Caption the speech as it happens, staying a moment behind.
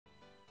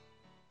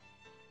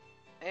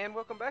And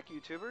welcome back,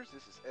 YouTubers.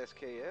 This is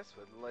SKS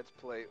with Let's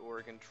Play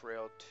Oregon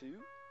Trail 2.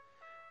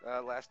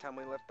 Last time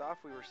we left off,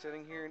 we were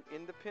sitting here in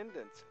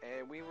Independence,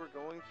 and we were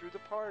going through the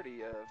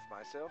party of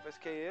myself,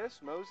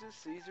 SKS, Moses,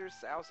 Caesar,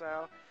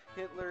 Sao,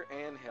 Hitler,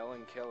 and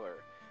Helen Keller.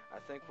 I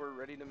think we're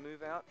ready to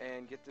move out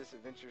and get this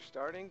adventure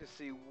starting to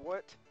see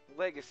what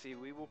legacy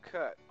we will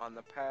cut on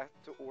the path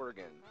to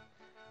Oregon.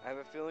 I have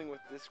a feeling with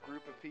this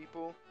group of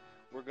people,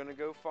 we're going to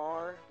go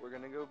far, we're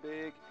going to go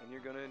big, and you're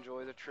going to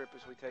enjoy the trip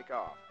as we take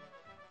off.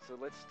 So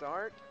let's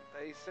start.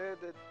 They said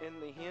that in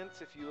the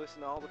hints, if you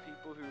listen to all the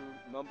people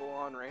who mumble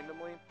on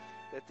randomly,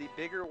 that the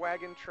bigger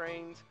wagon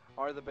trains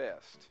are the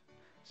best.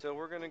 So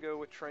we're going to go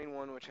with train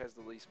 1, which has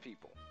the least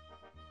people.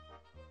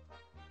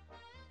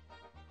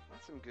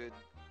 That's some good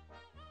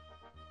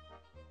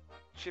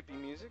chippy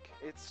music.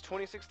 It's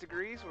 26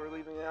 degrees. We're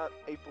leaving out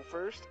April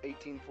 1st,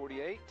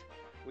 1848.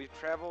 We've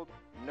traveled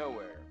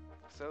nowhere.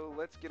 So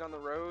let's get on the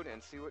road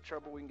and see what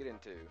trouble we can get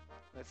into.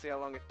 Let's see how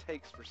long it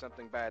takes for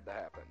something bad to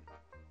happen.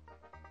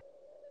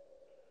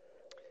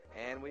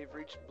 And we've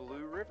reached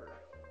Blue River.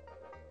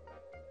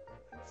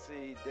 Let's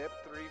see, depth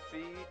 3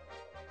 feet.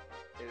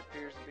 It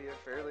appears to be a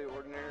fairly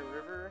ordinary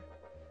river.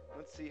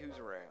 Let's see who's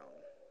around.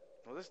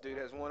 Well, this dude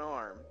has one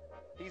arm.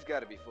 He's got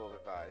to be full of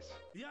advice.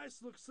 The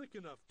ice looks thick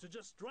enough to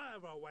just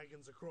drive our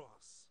wagons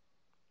across.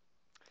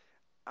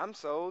 I'm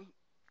sold.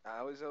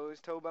 I was always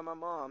told by my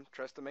mom,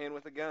 trust a man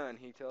with a gun,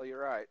 he'd tell you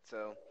right.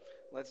 So,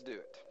 let's do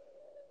it.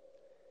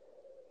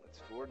 Let's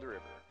ford the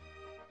river.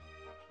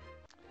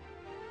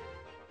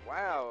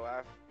 Wow,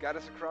 I've got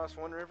us across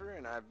one river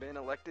and I've been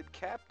elected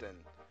captain.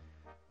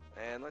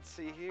 And let's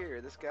see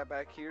here, this guy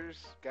back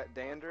here's got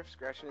dandruff,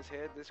 scratching his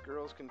head. This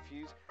girl's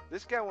confused.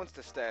 This guy wants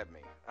to stab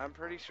me. I'm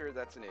pretty sure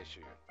that's an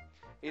issue.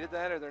 Either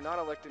that or they're not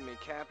electing me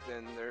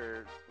captain,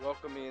 they're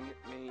welcoming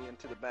me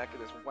into the back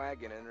of this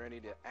wagon and ready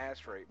to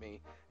ass rape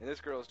me. And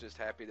this girl's just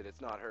happy that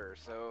it's not her.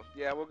 So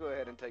yeah, we'll go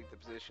ahead and take the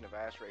position of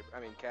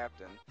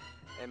captain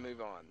and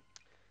move on.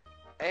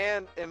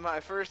 And in my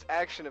first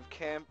action of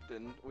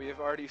captain, we have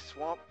already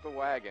swamped the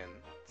wagon.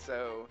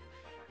 So,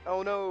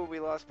 oh no,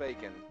 we lost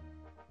bacon.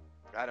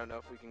 I don't know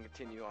if we can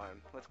continue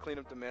on. Let's clean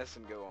up the mess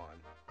and go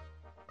on.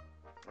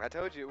 I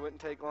told you it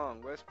wouldn't take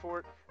long.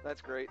 Westport,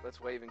 that's great.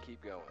 Let's wave and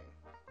keep going.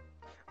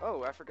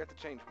 Oh, I forgot to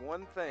change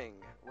one thing.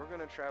 We're going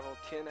to travel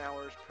 10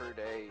 hours per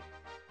day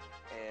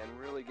and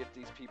really get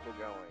these people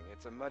going.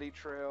 It's a muddy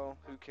trail.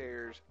 Who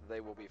cares? They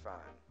will be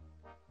fine.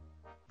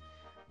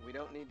 We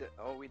don't need to...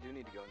 Oh, we do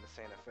need to go into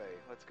Santa Fe.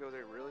 Let's go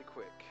there really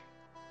quick.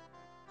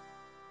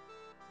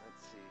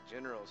 Let's see.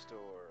 General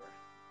store.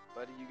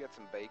 Buddy, you got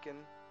some bacon?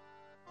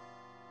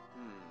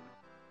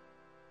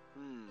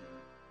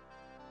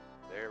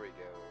 There we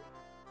go.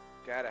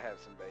 Gotta have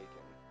some bacon.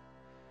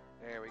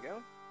 There we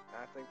go.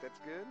 I think that's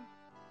good.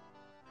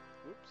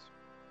 Oops.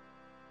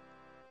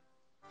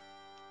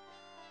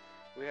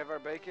 We have our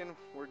bacon.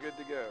 We're good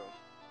to go.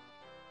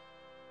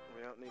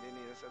 We don't need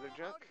any of this other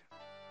junk.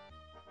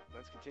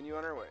 Let's continue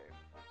on our way.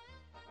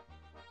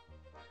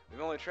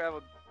 We've only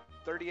traveled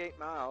 38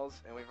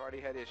 miles and we've already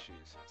had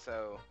issues.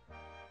 So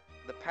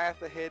the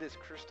path ahead is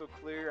crystal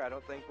clear. I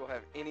don't think we'll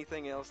have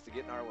anything else to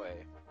get in our way.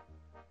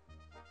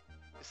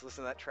 Just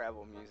listen to that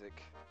travel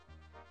music.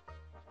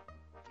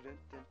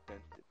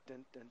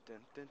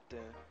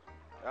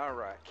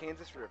 Alright,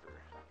 Kansas River.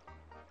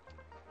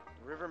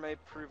 The river may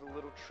prove a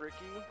little tricky.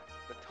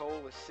 The toll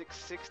was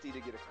 $6.60 to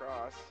get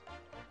across.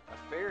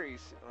 A ferry,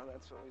 well,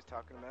 that's what he's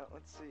talking about.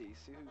 Let's see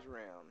who's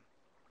around.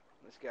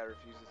 This guy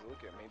refuses to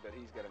look at me, but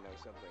he's got to know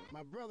something.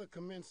 My brother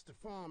commenced the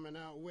farming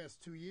out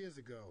west 2 years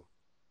ago.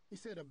 He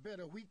said a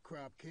better wheat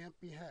crop can't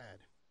be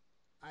had.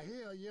 I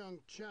hear a young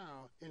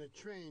child in a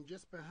train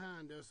just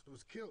behind us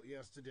was killed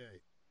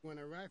yesterday when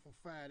a rifle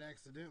fired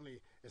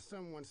accidentally as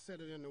someone set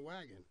it in the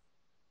wagon.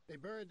 They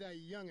buried that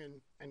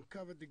young'un and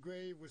covered the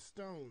grave with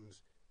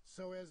stones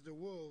so as the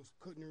wolves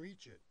couldn't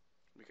reach it.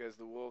 Because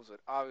the wolves would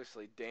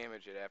obviously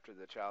damage it after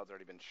the child's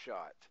already been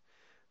shot.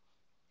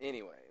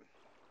 Anyway,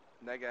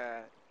 that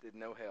guy did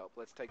no help.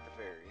 Let's take the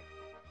ferry.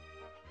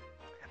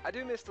 I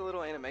do miss the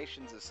little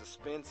animations of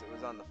suspense that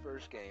was on the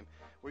first game,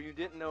 where you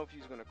didn't know if you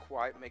was going to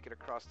quite make it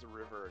across the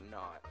river or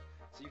not.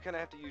 So you kind of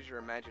have to use your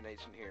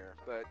imagination here.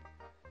 But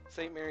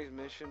St. Mary's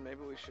Mission,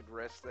 maybe we should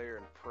rest there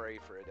and pray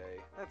for a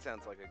day. That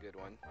sounds like a good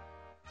one.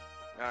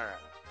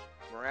 Alright,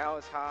 morale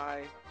is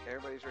high,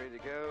 everybody's ready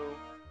to go,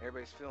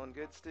 everybody's feeling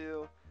good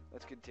still.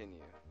 Let's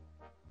continue.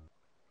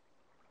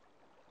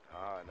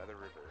 Ah, another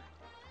river.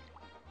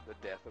 The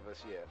death of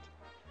us yet.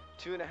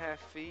 2.5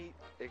 feet,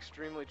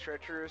 extremely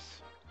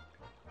treacherous.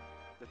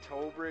 The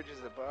toll bridge is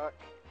 $1.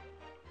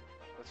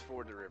 Let's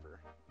ford the river.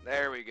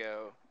 There we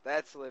go.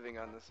 That's living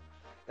on this.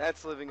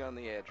 That's living on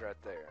the edge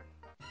right there.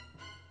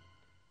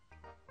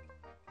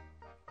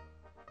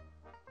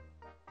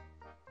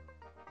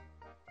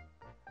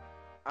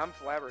 I'm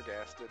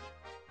flabbergasted.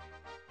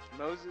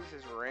 Moses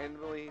has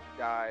randomly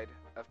died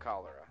of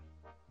cholera.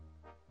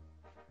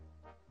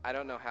 I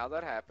don't know how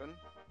that happened.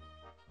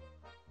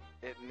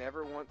 It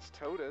never once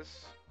told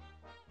us.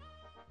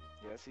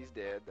 Yes, he's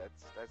dead.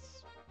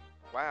 That's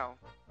wow.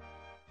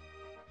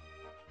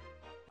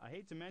 I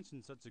hate to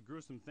mention such a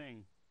gruesome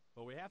thing,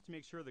 but we have to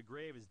make sure the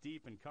grave is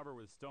deep and covered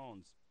with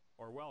stones,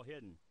 or well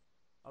hidden.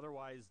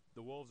 Otherwise,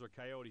 the wolves or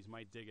coyotes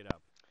might dig it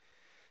up.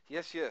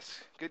 Yes, yes.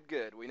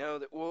 Good. We know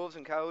that wolves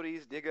and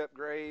coyotes dig up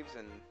graves,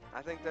 and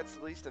I think that's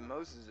the least of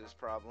Moses'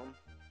 problem.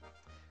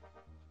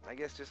 I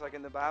guess just like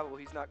in the Bible,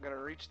 he's not going to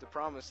reach the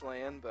promised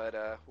land, but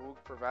we'll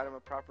provide him a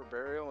proper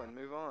burial and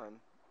move on.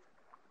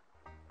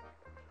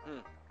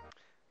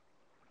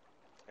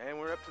 And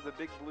we're up to the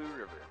Big Blue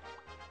River.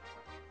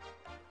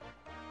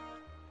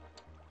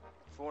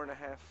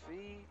 4.5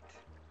 feet.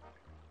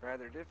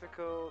 Rather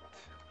difficult.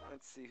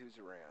 Let's see who's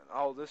around.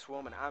 Oh, this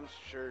woman, I'm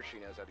sure she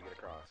knows how to get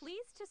across.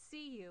 Pleased to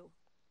see you.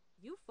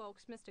 You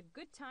folks missed a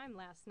good time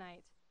last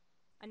night.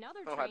 Another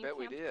I train bet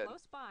we camped did.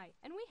 close by,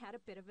 and we had a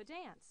bit of a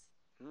dance.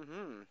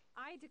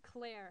 I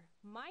declare,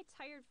 my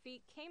tired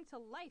feet came to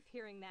life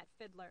hearing that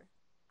fiddler.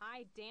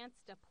 I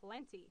danced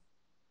aplenty.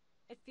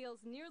 It feels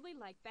nearly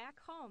like back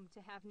home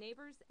to have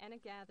neighbors and a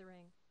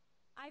gathering.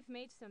 I've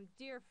made some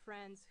dear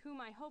friends whom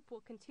I hope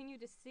will continue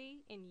to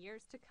see in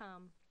years to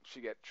come.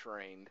 She got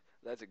trained.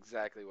 That's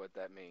exactly what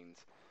that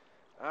means.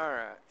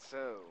 Alright,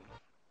 so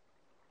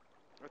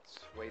let's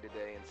wait a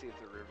day and see if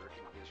the river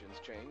conditions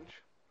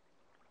change.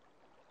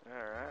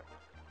 Alright.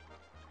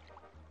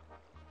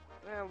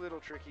 A little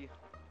tricky.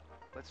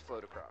 Let's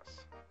float across.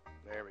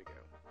 There we go.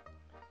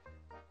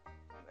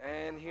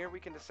 And here we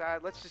can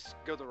decide, let's just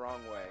go the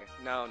wrong way.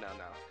 No.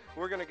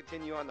 We're going to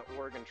continue on the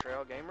Oregon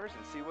Trail, gamers,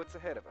 and see what's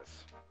ahead of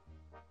us.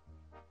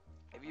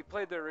 If you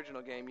played the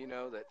original game, you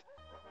know that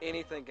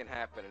anything can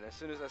happen, and as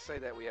soon as I say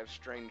that, we have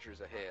strangers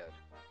ahead.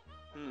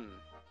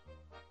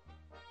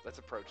 Let's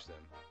approach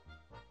them.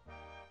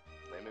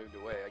 They moved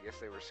away. I guess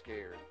they were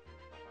scared.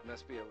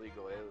 Must be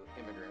illegal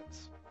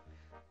immigrants.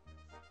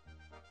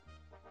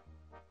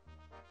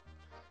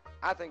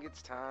 I think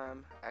it's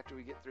time, after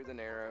we get through the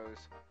Narrows,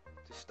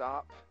 to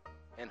stop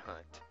and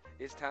hunt.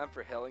 It's time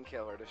for Helen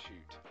Keller to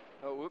shoot.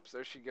 Oh, whoops,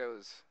 there she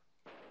goes.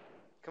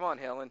 Come on,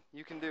 Helen,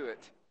 you can do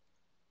it.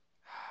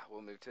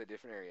 We'll move to a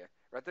different area.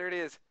 Right there it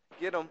is.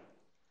 Get them.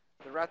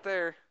 They're right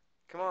there.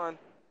 Come on.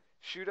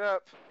 Shoot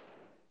up.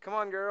 Come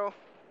on, girl.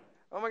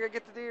 Oh my God,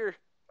 get the deer.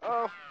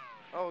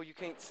 Oh, you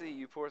can't see,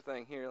 you poor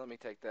thing. Here, let me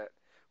take that.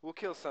 We'll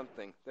kill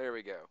something. There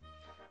we go.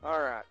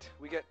 All right,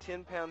 we got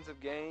 10 pounds of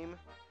game.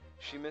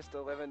 She missed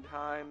 11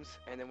 times,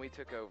 and then we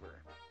took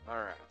over. All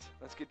right,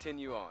 let's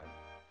continue on.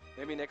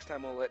 Maybe next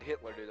time we'll let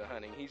Hitler do the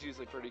hunting. He's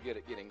usually pretty good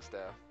at getting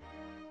stuff.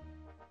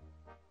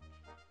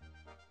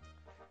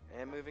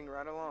 And moving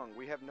right along,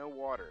 we have no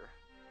water.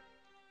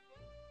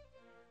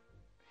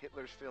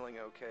 Hitler's feeling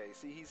okay.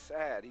 See, he's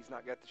sad. He's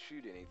not got to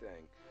shoot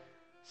anything.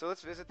 So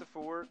let's visit the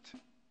fort.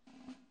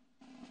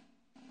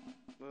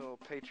 A little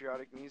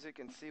patriotic music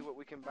and see what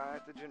we can buy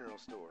at the general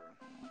store.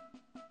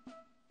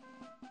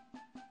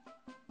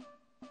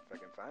 If I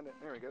can find it.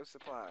 There we go,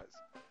 supplies.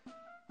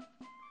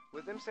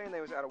 With them saying they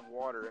was out of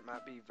water, it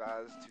might be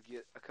advised to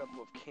get a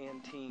couple of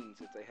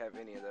canteens if they have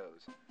any of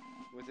those.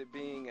 With it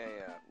being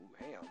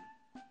a ham.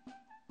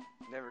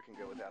 Never can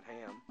go without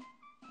ham.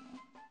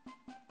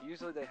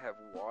 Usually they have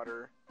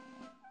water.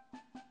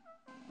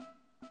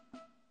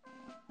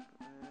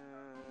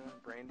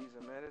 Brandy's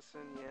a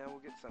medicine. Yeah, we'll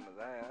get some of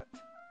that.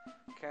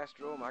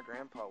 Castor oil, my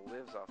grandpa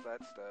lives off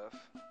that stuff.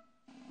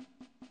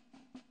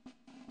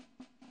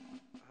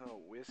 Oh,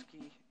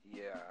 whiskey?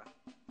 Yeah.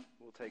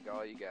 We'll take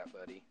all you got,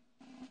 buddy.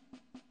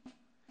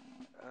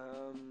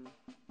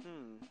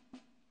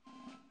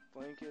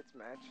 Blankets,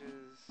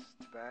 matches,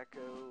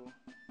 tobacco.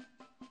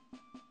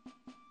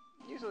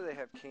 Usually they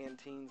have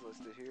canteens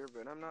listed here,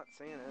 but I'm not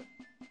seeing it.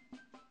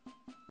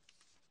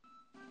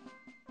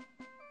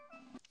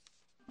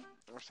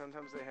 Or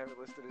sometimes they have it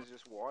listed as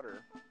just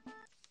water.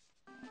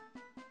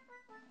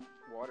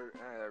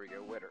 There we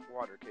go,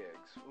 water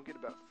kegs. We'll get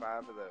about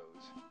 5 of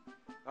those.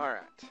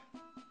 Alright,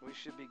 we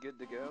should be good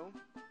to go.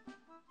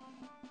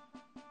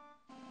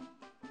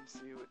 Let's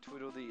see what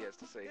Tweedledee has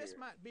to say here. This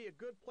might be a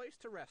good place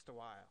to rest a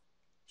while.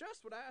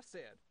 Just what I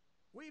said.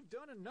 We've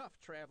done enough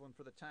traveling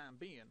for the time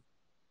being.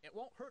 It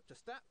won't hurt to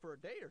stop for a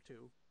day or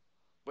two.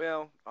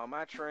 Well, on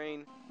my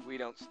train, we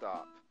don't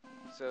stop.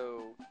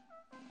 So,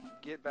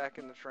 get back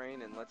in the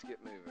train and let's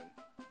get moving.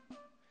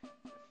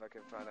 If I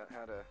can find out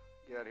how to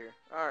get out of here.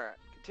 Alright,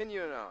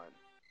 continuing on.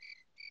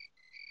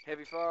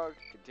 Heavy fog,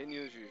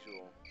 continue as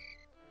usual.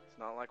 It's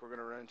not like we're going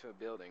to run into a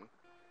building.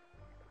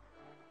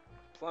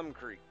 Plum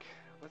Creek.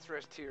 Let's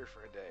rest here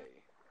for a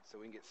day so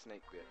we can get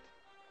snake bit.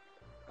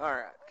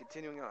 Alright,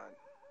 continuing on.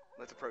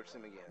 Let's approach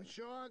them again. We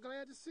sure are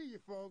glad to see you,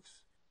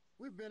 folks.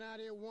 We've been out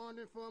here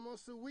wandering for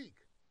almost a week.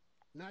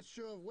 Not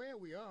sure of where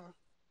we are.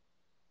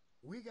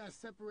 We got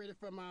separated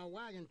from our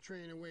wagon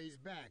train a ways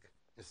back,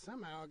 and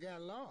somehow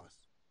got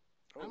lost.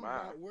 Oh, I'm my.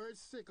 about worried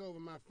sick over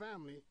my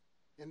family,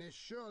 and they're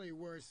surely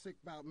worried sick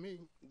about me.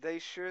 They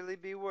surely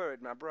be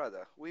worried, my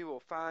brother. We will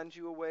find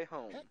you a way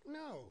home. Heck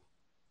no.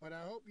 But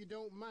I hope you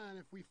don't mind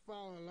if we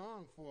follow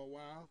along for a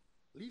while,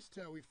 at least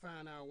till we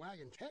find our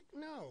wagon. Heck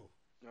no.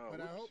 Oh, but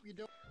whoops. I hope you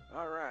don't...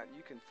 Alright,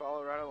 you can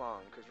follow right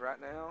along, because right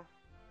now,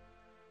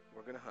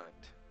 we're going to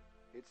hunt.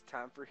 It's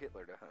time for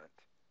Hitler to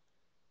hunt.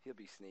 He'll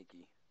be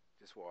sneaky.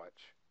 Just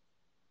watch.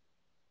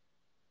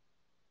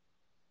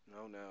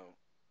 Oh no.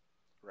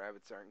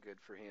 Rabbits aren't good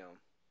for him.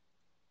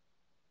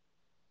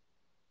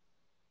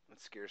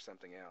 Let's scare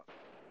something out.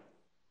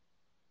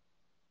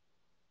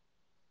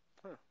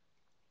 Huh.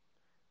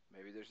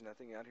 Maybe there's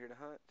nothing out here to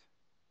hunt.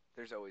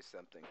 There's always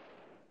something.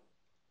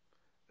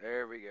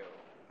 There we go.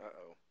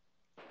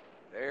 Uh-oh.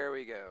 There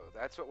we go.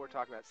 That's what we're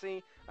talking about.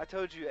 See, I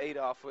told you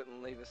Adolf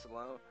wouldn't leave us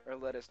alone, or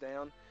let us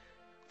down.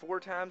 4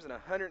 times and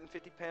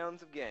 150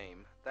 pounds of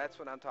game. That's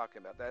what I'm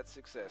talking about. That's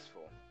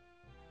successful.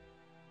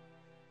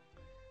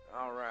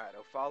 Alright,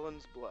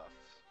 O'Fallon's Bluffs.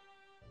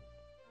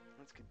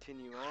 Let's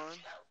continue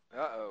on.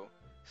 Uh-oh.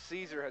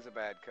 Caesar has a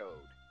bad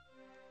code.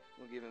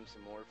 We'll give him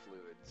some more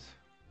fluids.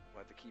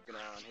 We'll have to keep an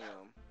eye on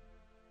him.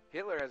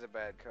 Hitler has a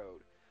bad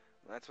code.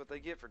 Well, that's what they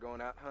get for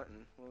going out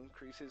hunting. We'll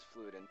increase his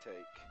fluid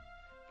intake.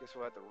 Guess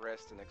we'll have to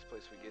rest the next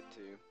place we get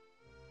to.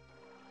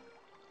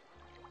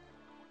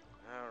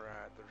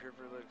 Alright, the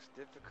river looks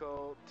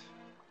difficult.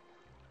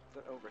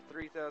 Over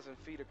 3,000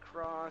 feet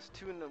across,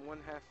 2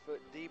 1/2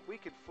 foot deep. We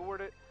could ford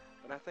it,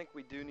 but I think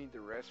we do need to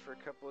rest for a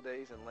couple of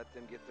days and let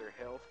them get their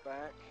health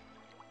back.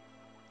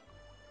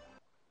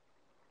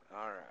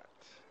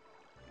 Alright,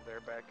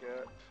 they're back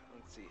up.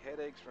 Let's see,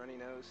 headaches, runny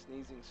nose,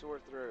 sneezing, sore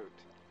throat.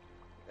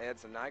 They had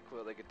some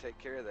NyQuil, they could take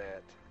care of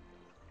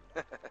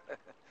that.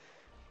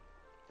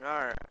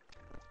 Alright,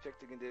 let's check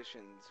the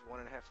conditions. 1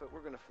 1/2 foot,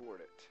 we're going to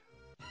ford it.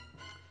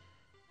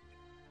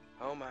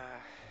 Oh my,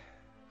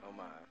 oh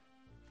my.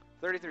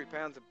 33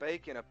 pounds of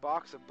bacon, a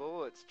box of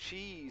bullets,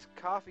 cheese,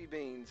 coffee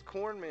beans,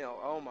 cornmeal.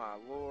 Oh my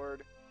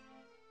lord.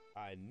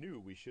 I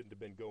knew we shouldn't have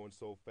been going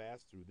so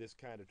fast through this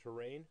kind of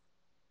terrain.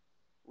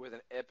 With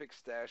an epic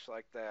stash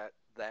like that,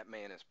 that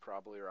man is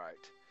probably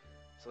right.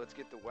 So let's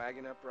get the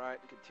wagon upright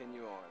and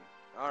continue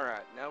on.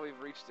 Alright, now we've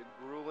reached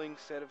a grueling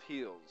set of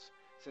hills.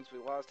 Since we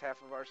lost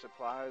half of our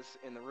supplies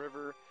in the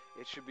river,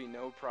 it should be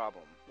no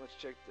problem. Let's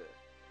check the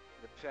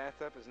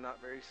path up is not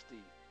very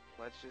steep.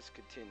 Let's just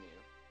continue.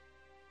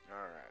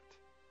 Alright.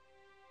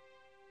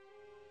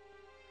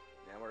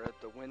 Now we're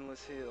at the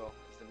windless hill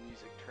as the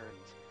music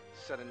turns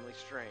suddenly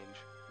strange.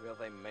 Will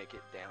they make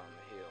it down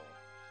the hill?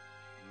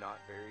 Not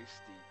very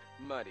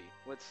steep. Muddy.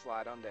 Let's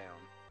slide on down.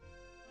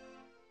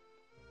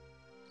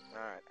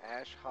 Alright,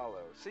 Ash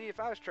Hollow. See, if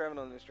I was traveling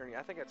on this journey,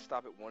 I think I'd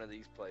stop at one of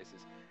these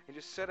places and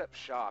just set up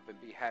shop and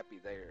be happy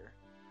there.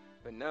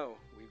 But no,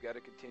 we've got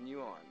to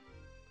continue on.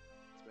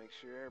 Let's make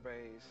sure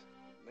everybody's...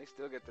 They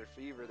still get their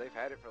fever. They've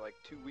had it for like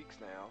 2 weeks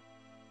now.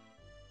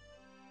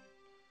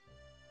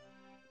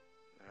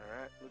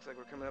 Alright, looks like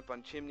we're coming up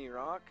on Chimney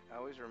Rock. I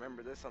always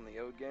remember this on the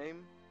old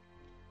game.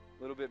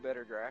 A little bit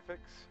better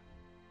graphics.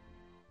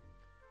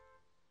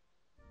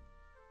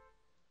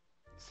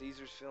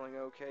 Caesar's feeling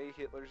okay.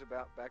 Hitler's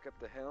about back up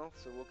to health,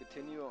 so we'll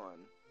continue on.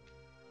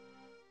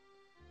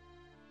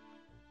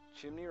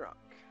 Chimney Rock,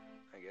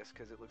 I guess,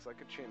 because it looks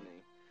like a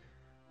chimney.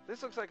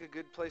 This looks like a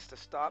good place to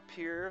stop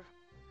here.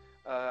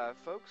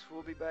 Folks,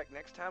 we'll be back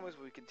next time as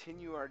we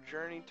continue our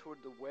journey toward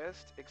the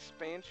west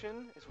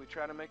expansion as we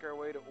try to make our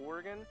way to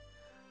Oregon.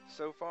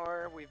 So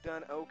far, we've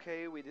done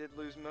okay. We did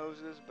lose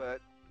Moses,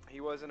 but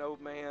he was an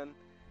old man.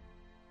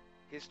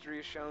 History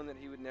has shown that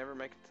he would never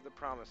make it to the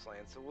promised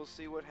land. So we'll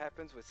see what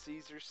happens with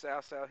Caesar,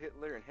 South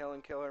Hitler, and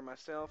Helen Keller and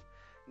myself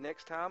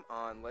next time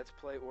on Let's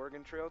Play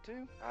Oregon Trail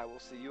 2. I will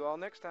see you all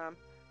next time.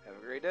 Have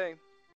a great day.